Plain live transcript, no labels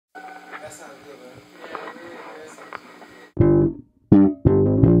sounds good, man. Yeah, that sounds good.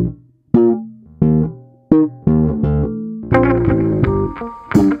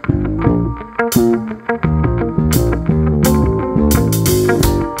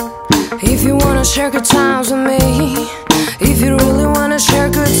 If you wanna share good times with me, if you really wanna share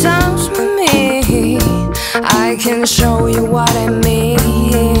good times with me, I can show you what it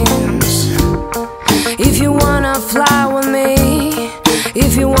means. If you wanna fly with me,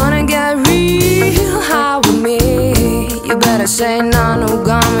 if you wanna get real high with me, you better say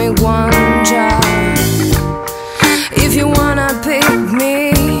Nanuka Mikwanja. If you wanna pick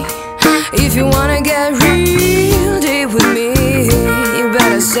me, if you wanna get real deep with me, you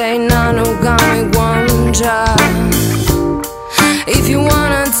better say Nanuka Mikwanja. If you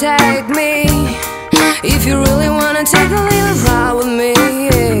wanna take me, if you really wanna take a little ride with me,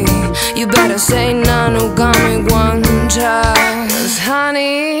 you better say Nanuka Mikwanja. 'Cause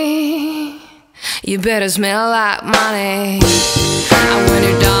honey, you better smell like money. And when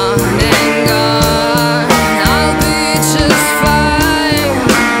you're done and gone, I'll be just fine.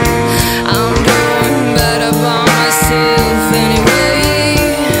 I'm doing better by myself anyway.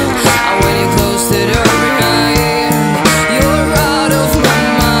 And when you close the door behind, you're out of my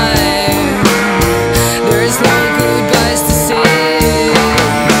mind. There's no goodbyes to say.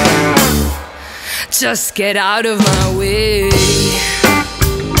 Just get out of my way.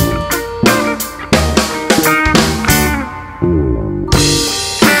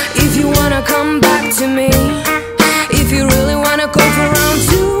 If you wanna come back to me, if you really wanna go for round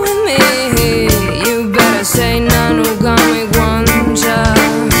two with me, you better say Nanuka Mikwanja.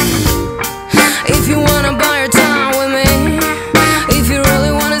 If you wanna buy your time with me, if you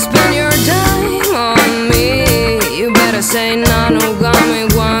really wanna spend your time on me, you better say Nanuka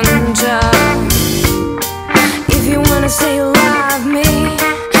Mikwanja. If you wanna say you love me,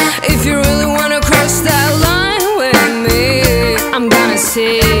 if you really wanna cross that line with me, I'm gonna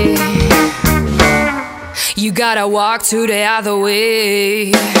say you gotta walk to the other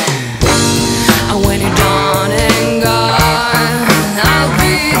way. And when you're done and gone, I'll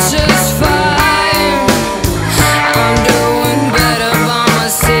be just fine. I'm doing better by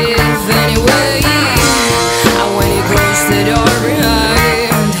myself anyway. And when you close the door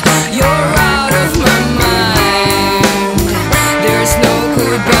behind, you're out of my mind. There's no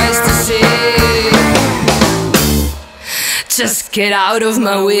goodbyes to say. Just get out of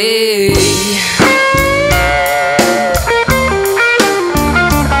my way.